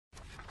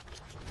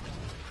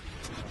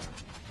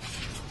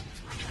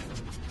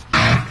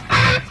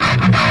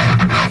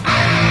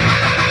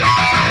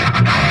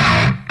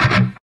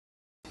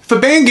If a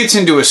band gets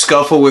into a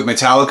scuffle with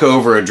Metallica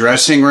over a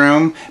dressing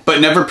room,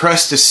 but never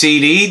pressed a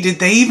CD, did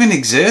they even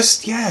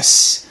exist?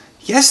 Yes.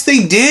 Yes,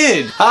 they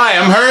did. Hi,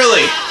 I'm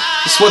Hurley.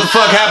 This is What the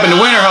Fuck Happened to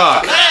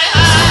Winterhawk.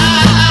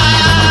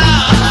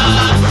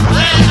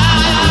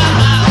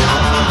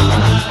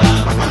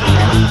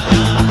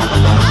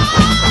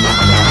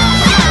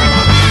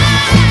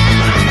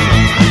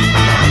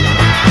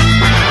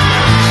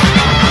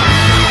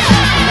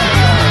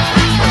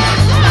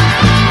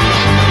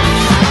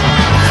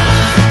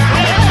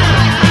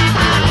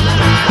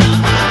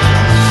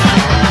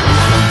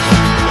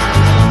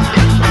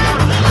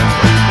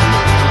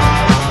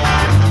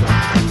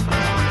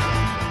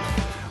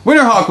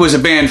 Winterhawk was a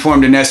band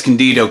formed in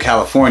Escondido,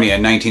 California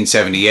in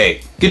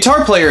 1978.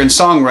 Guitar player and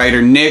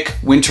songwriter Nick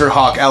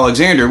Winterhawk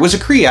Alexander was a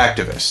Cree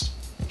activist.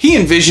 He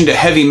envisioned a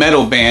heavy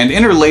metal band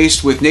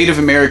interlaced with Native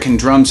American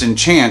drums and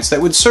chants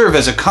that would serve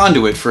as a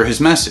conduit for his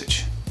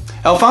message.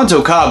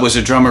 Alfonso Cobb was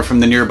a drummer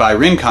from the nearby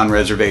Rincon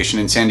Reservation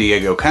in San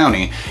Diego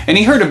County, and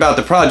he heard about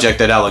the project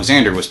that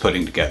Alexander was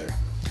putting together.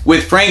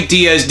 With Frank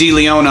Diaz de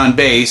Leon on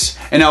bass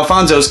and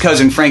Alfonso's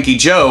cousin Frankie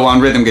Joe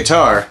on rhythm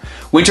guitar,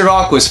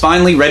 Winterhawk was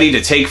finally ready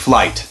to take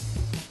flight.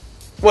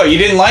 What, you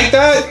didn't like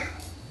that?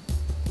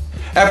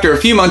 After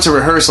a few months of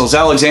rehearsals,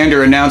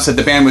 Alexander announced that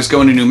the band was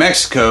going to New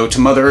Mexico to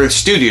Mother Earth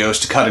Studios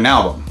to cut an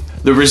album.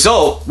 The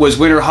result was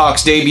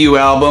Winterhawk's debut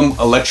album,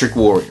 Electric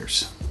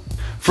Warriors.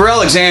 For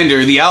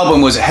Alexander, the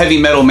album was a heavy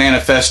metal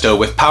manifesto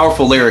with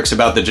powerful lyrics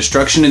about the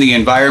destruction of the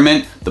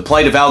environment, the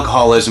plight of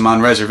alcoholism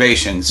on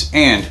reservations,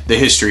 and the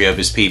history of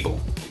his people.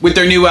 With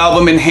their new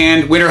album in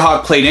hand,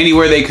 Winterhawk played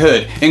anywhere they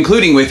could,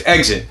 including with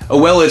Exit, a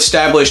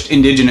well-established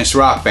indigenous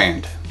rock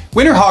band.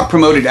 Winterhawk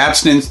promoted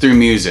abstinence through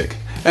music,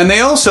 and they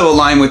also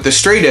aligned with the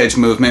straight edge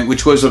movement,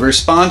 which was a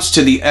response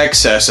to the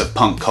excess of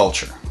punk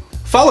culture.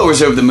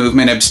 Followers of the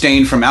movement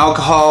abstained from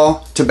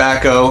alcohol,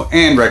 tobacco,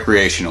 and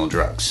recreational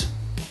drugs.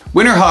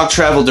 Winterhawk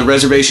traveled to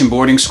reservation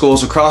boarding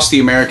schools across the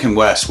American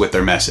West with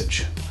their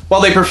message.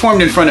 While they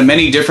performed in front of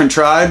many different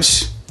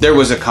tribes, there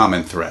was a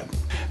common thread.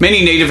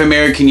 Many Native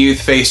American youth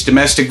faced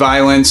domestic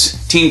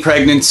violence, teen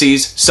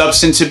pregnancies,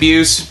 substance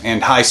abuse,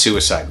 and high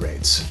suicide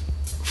rates.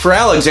 For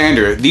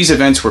Alexander, these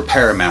events were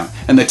paramount,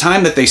 and the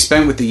time that they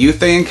spent with the youth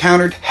they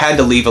encountered had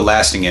to leave a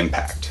lasting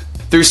impact.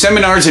 Through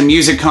seminars and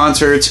music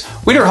concerts,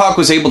 Winterhawk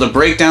was able to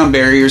break down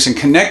barriers and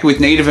connect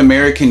with Native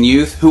American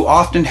youth who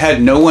often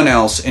had no one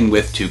else in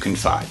which to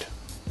confide.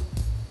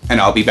 And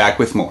I'll be back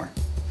with more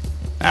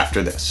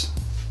after this.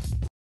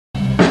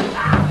 1,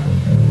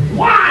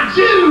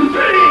 2,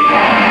 3.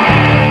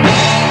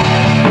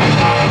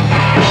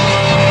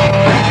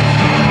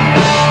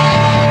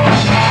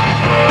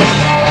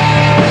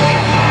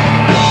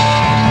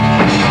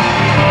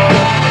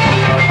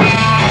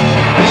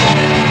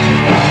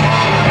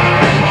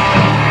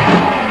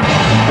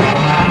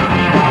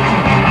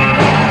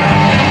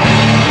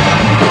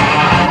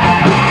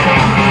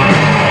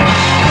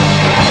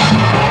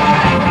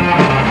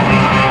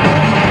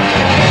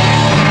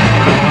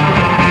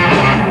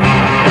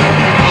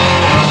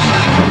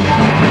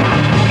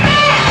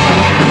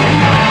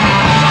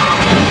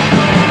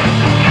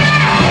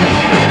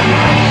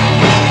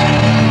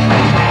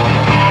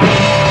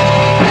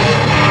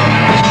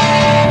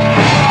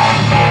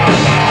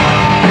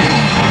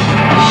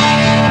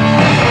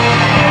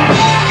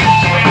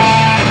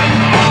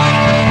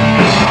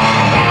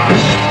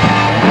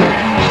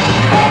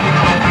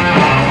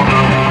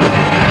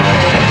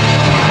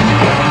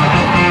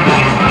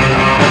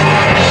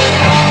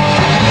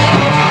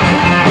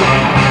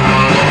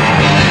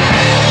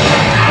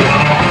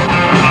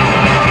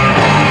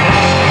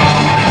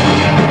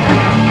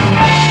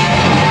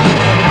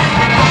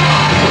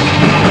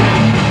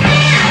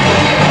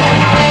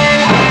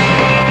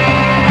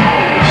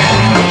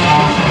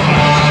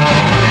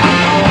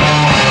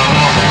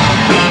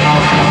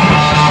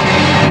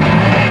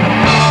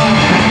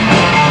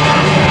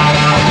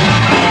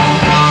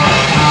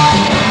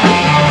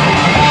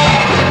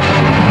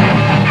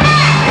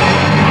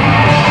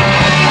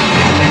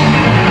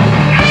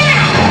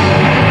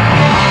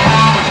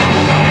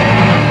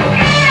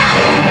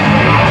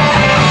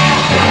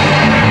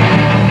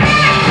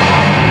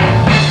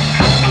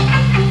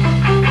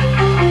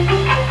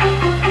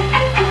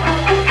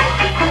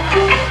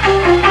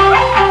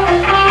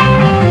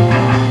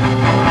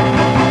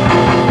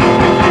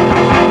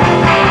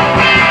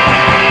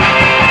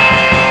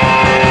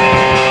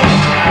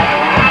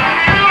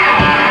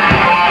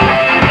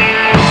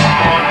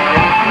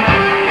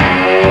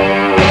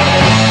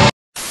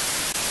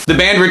 The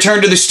band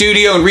returned to the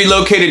studio and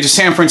relocated to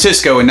San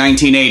Francisco in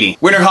 1980.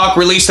 Winterhawk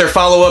released their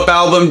follow-up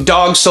album,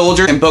 Dog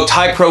Soldier, and booked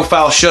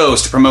high-profile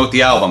shows to promote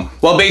the album.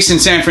 While based in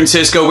San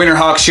Francisco,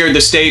 Winterhawk shared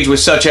the stage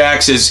with such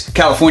acts as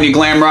California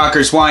glam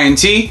rockers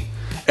Y&T,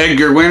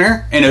 Edgar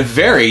Winter, and a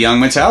very young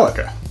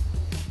Metallica.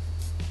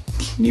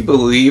 Can you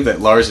believe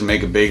that Lars would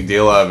make a big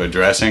deal out of a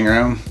dressing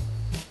room?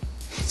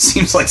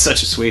 Seems like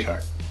such a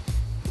sweetheart.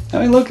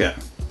 I mean, look at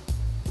him.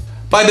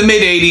 By the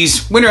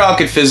mid-80s, Winterhawk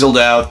had fizzled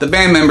out, the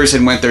band members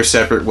had went their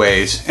separate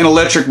ways, and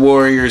Electric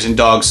Warriors and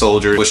Dog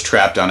Soldier was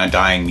trapped on a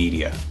dying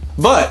media.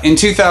 But in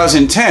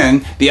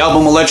 2010, the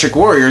album Electric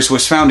Warriors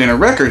was found in a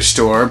record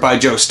store by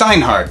Joe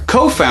Steinhardt,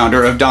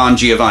 co-founder of Don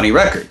Giovanni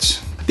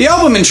Records. The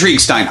album intrigued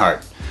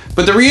Steinhardt,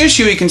 but the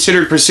reissue he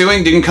considered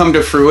pursuing didn't come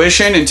to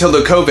fruition until the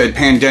COVID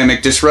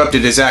pandemic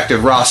disrupted his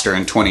active roster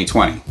in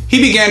 2020.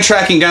 He began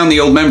tracking down the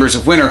old members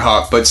of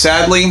Winterhawk, but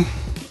sadly,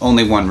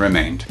 only one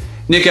remained.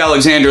 Nick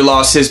Alexander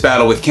lost his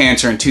battle with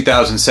cancer in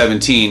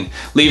 2017,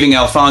 leaving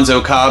Alfonso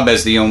Cobb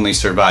as the only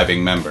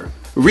surviving member.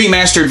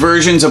 Remastered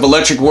versions of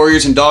Electric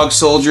Warriors and Dog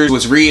Soldiers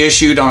was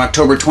reissued on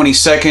October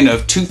 22nd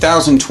of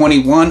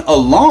 2021,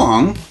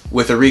 along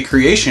with a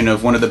recreation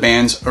of one of the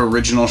band's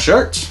original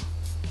shirts.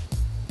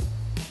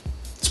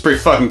 It's pretty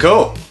fucking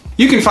cool.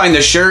 You can find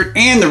the shirt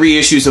and the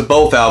reissues of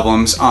both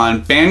albums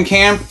on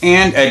Bandcamp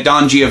and at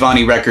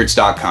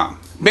dongiovannirecords.com.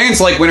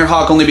 Bands like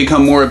Winterhawk only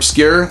become more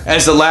obscure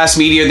as the last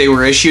media they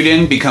were issued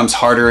in becomes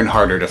harder and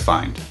harder to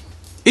find.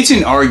 It's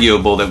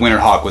inarguable that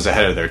Winterhawk was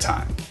ahead of their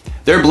time.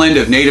 Their blend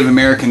of Native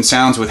American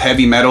sounds with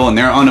heavy metal and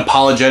their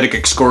unapologetic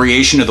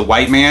excoriation of the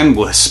white man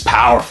was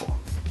powerful.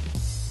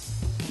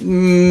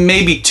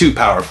 Maybe too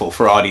powerful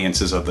for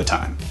audiences of the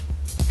time.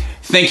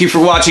 Thank you for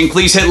watching.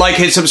 Please hit like,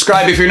 hit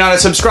subscribe if you're not a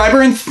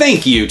subscriber, and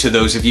thank you to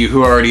those of you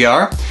who already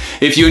are.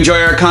 If you enjoy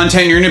our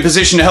content and you're in a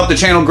position to help the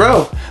channel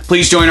grow,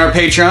 please join our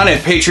Patreon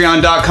at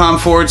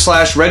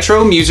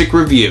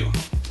patreon.com/retro-music-review.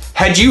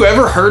 Had you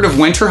ever heard of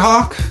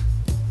Winterhawk?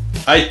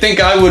 I think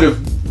I would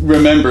have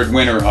remembered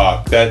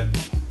Winterhawk. That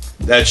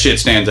shit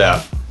stands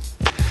out.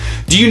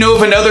 Do you know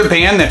of another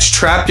band that's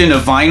trapped in a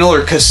vinyl or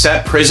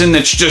cassette prison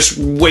that's just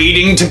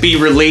waiting to be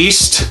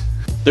released?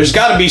 There's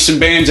gotta be some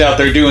bands out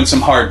there doing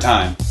some hard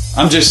time.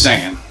 I'm just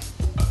saying.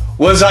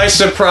 Was I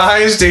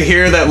surprised to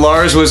hear that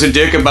Lars was a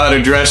dick about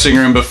a dressing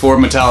room before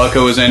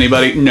Metallica was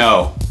anybody?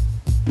 No.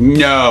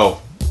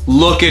 No.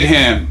 Look at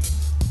him.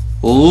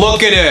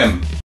 Look at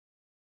him.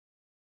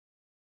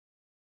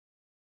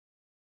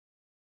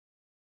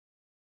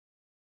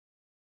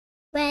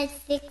 Red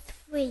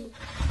 6-3.